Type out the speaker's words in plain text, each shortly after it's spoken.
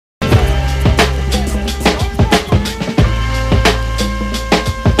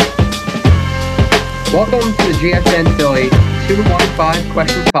Welcome to the GFN Philly 215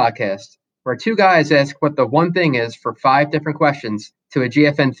 Questions Podcast, where two guys ask what the one thing is for 5 different questions to a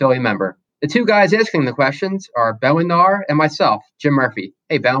GFN Philly member. The two guys asking the questions are Bowen Nar and myself, Jim Murphy.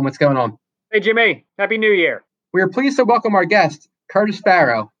 Hey, Bowen, what's going on? Hey, Jimmy. Happy New Year. We are pleased to welcome our guest, Curtis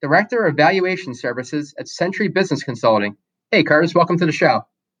Barrow, Director of Valuation Services at Century Business Consulting. Hey, Curtis, welcome to the show.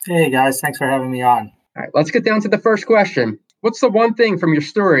 Hey, guys. Thanks for having me on. All right, let's get down to the first question. What's the one thing from your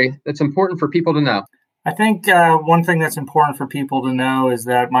story that's important for people to know? I think one thing that's important for people to know is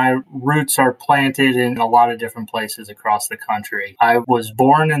that my roots are planted in a lot of different places across the country. I was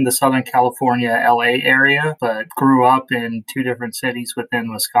born in the Southern California, LA area, but grew up in 2 different cities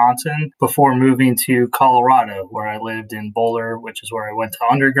within Wisconsin before moving to Colorado, where I lived in Boulder, which is where I went to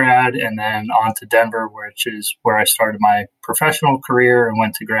undergrad, and then on to Denver, which is where I started my professional career and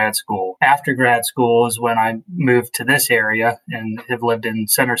went to grad school. After grad school is when I moved to this area and have lived in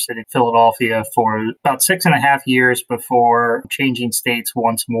Center City, Philadelphia for about 6.5 years before changing states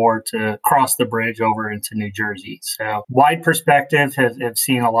once more to cross the bridge over into New Jersey. So wide perspective, have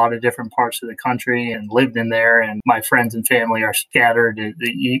seen a lot of different parts of the country and lived in there. And my friends and family are scattered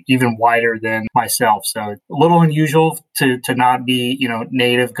even wider than myself. So a little unusual to not be,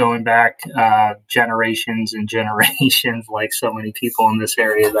 native going back generations and generations like so many people in this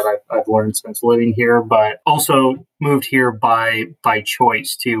area that I've learned since living here, but also moved here by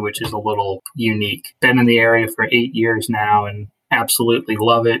choice too, which is a little unique. Been in the area for 8 years now and absolutely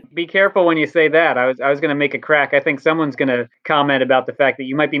love it. Be careful when you say that. I was going to make a crack. I think someone's going to comment about the fact that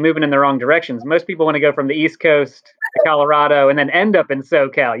you might be moving in the wrong directions. Most people want to go from the East Coast to Colorado and then end up in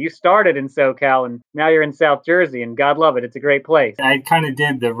SoCal. You started in SoCal and now you're in South Jersey, and God love it. It's a great place. I kind of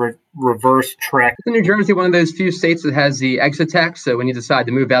did the reverse trek. Isn't New Jersey one of those few states that has the exit tax? So when you decide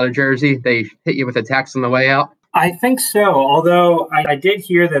to move out of Jersey, they hit you with a tax on the way out? I think so, although I did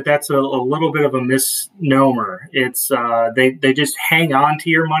hear that that's a little bit of a misnomer. It's they just hang on to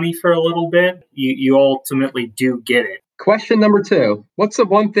your money for a little bit. You ultimately do get it. Question number 2. What's the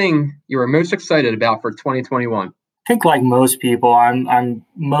one thing you are most excited about for 2021? I think like most people, I'm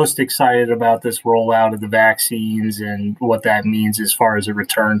most excited about this rollout of the vaccines and what that means as far as a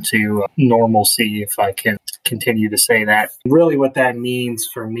return to normalcy, if I can continue to say that. Really what that means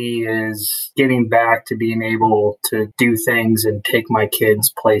for me is getting back to being able to do things and take my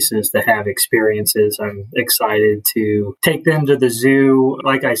kids places to have experiences. I'm excited to take them to the zoo.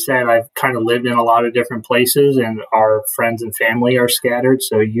 Like I said, I've kind of lived in a lot of different places and our friends and family are scattered.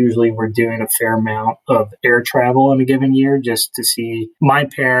 So usually we're doing a fair amount of air travel in a given year just to see my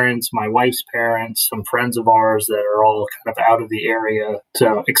parents, my wife's parents, some friends of ours that are all kind of out of the area.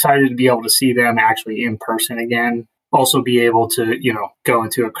 So excited to be able to see them actually in person again. Also be able to, go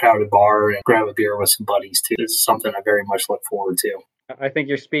into a crowded bar and grab a beer with some buddies too. It's something I very much look forward to. I think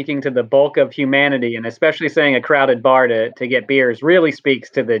you're speaking to the bulk of humanity, and especially saying a crowded bar to get beers really speaks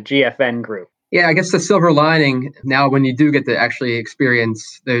to the GFN group. Yeah, I guess the silver lining now when you do get to actually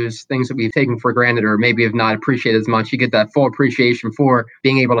experience those things that we've taken for granted or maybe have not appreciated as much, you get that full appreciation for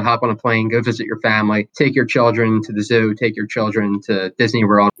being able to hop on a plane, go visit your family, take your children to the zoo, take your children to Disney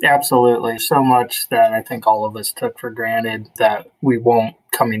World. Absolutely. So much that I think all of us took for granted that we won't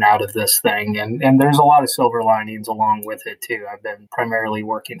coming out of this thing. And there's a lot of silver linings along with it too. I've been primarily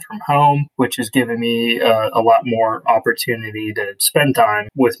working from home, which has given me a lot more opportunity to spend time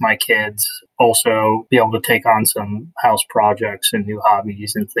with my kids. Also be able to take on some house projects and new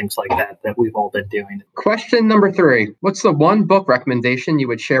hobbies and things like that we've all been doing. Question number 3. What's the one book recommendation you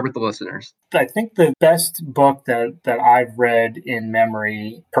would share with the listeners? I think the best book that I've read in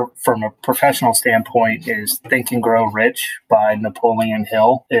memory from a professional standpoint is Think and Grow Rich by Napoleon Hill.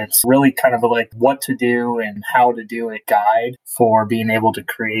 It's really kind of like what to do and how to do it guide for being able to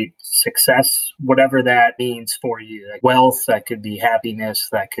create success, whatever that means for you. Like wealth, that could be happiness,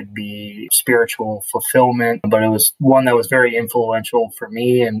 that could be spiritual fulfillment. But it was one that was very influential for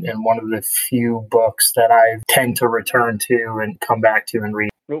me and one of the few books that I tend to return to and come back to and read.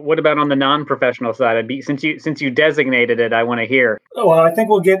 What about on the non-professional side? Since you designated it, I want to hear. Well, I think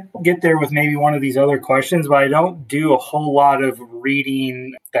we'll get there with maybe one of these other questions, but I don't do a whole lot of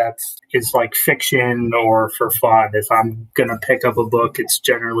reading that is like fiction or for fun. If I'm going to pick up a book, it's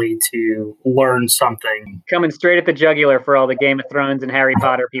generally to learn something. Coming straight at the jugular for all the Game of Thrones and Harry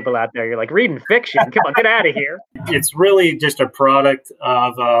Potter people out there. You're like, reading fiction? Come on, get out of here. It's really just a product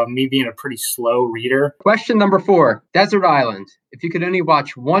of me being a pretty slow reader. Question number 4, Desert Island. If you could only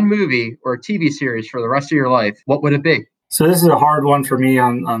watch one movie or a TV series for the rest of your life, what would it be? So this is a hard one for me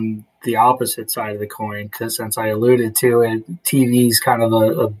on the opposite side of the coin, because since I alluded to it, TV is kind of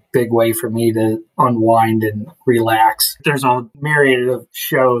a big way for me to unwind and relax. There's a myriad of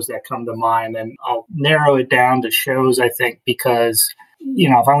shows that come to mind, and I'll narrow it down to shows, I think, because,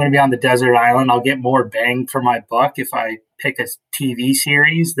 if I'm going to be on the desert island, I'll get more bang for my buck if I pick a TV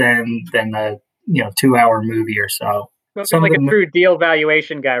series than a 2-hour movie or so. Some like a true deal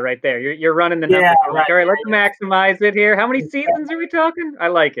valuation guy right there. You're running the numbers. Yeah, right. All right, let's maximize it here. How many seasons are we talking? I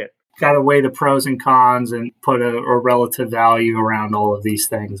like it. Got to weigh the pros and cons and put a relative value around all of these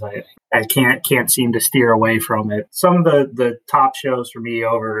things. I can't seem to steer away from it. Some of the top shows for me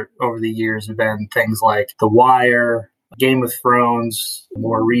over the years have been things like The Wire, Game of Thrones,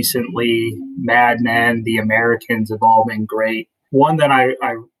 more recently Mad Men, The Americans have all been great. One that I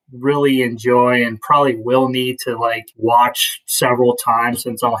really enjoy and probably will need to watch several times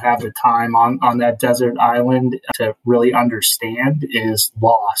since I'll have the time on that desert island to really understand is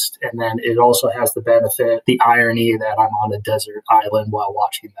Lost. And then it also has the benefit, the irony that I'm on a desert island while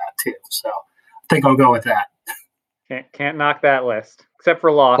watching that too. So I think I'll go with that. Can't knock that list, except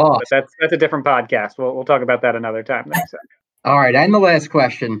for Lost. But that's a different podcast. We'll talk about that another time. All right. And the last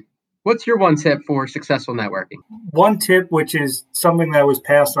question. What's your one tip for successful networking? One tip, which is something that was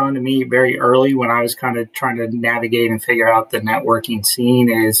passed on to me very early when I was kind of trying to navigate and figure out the networking scene,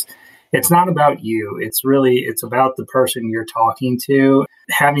 is it's not about you. It's about the person you're talking to.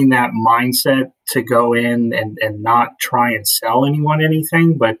 Having that mindset to go in and not try and sell anyone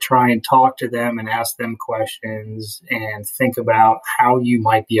anything, but try and talk to them and ask them questions and think about how you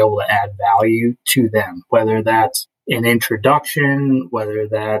might be able to add value to them, whether that's an introduction, whether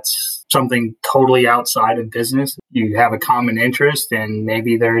that's something totally outside of business. You have a common interest and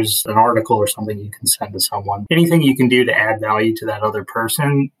maybe there's an article or something you can send to someone. Anything you can do to add value to that other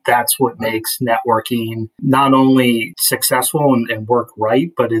person, that's what makes networking not only successful and work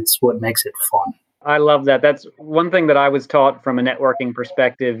right, but it's what makes it fun. I love that. That's one thing that I was taught from a networking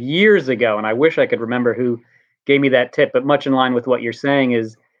perspective years ago, and I wish I could remember who gave me that tip, but much in line with what you're saying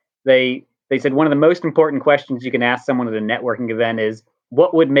is they said one of the most important questions you can ask someone at a networking event is,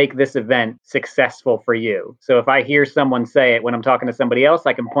 what would make this event successful for you? So if I hear someone say it when I'm talking to somebody else,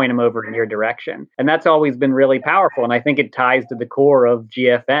 I can point them over in your direction. And that's always been really powerful. And I think it ties to the core of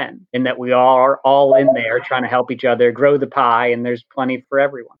GFN in that we are all in there trying to help each other grow the pie, and there's plenty for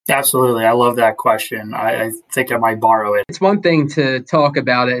everyone. Absolutely. I love that question. I think I might borrow it. It's one thing to talk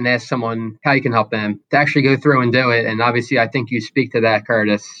about it and ask someone how you can help them, to actually go through and do it. And obviously, I think you speak to that,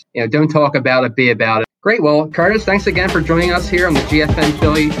 Curtis. Don't talk about it, be about it. Great. Well, Curtis, thanks again for joining us here on the GFN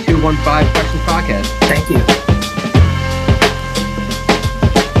Philly 215 Questions Podcast. Thank you.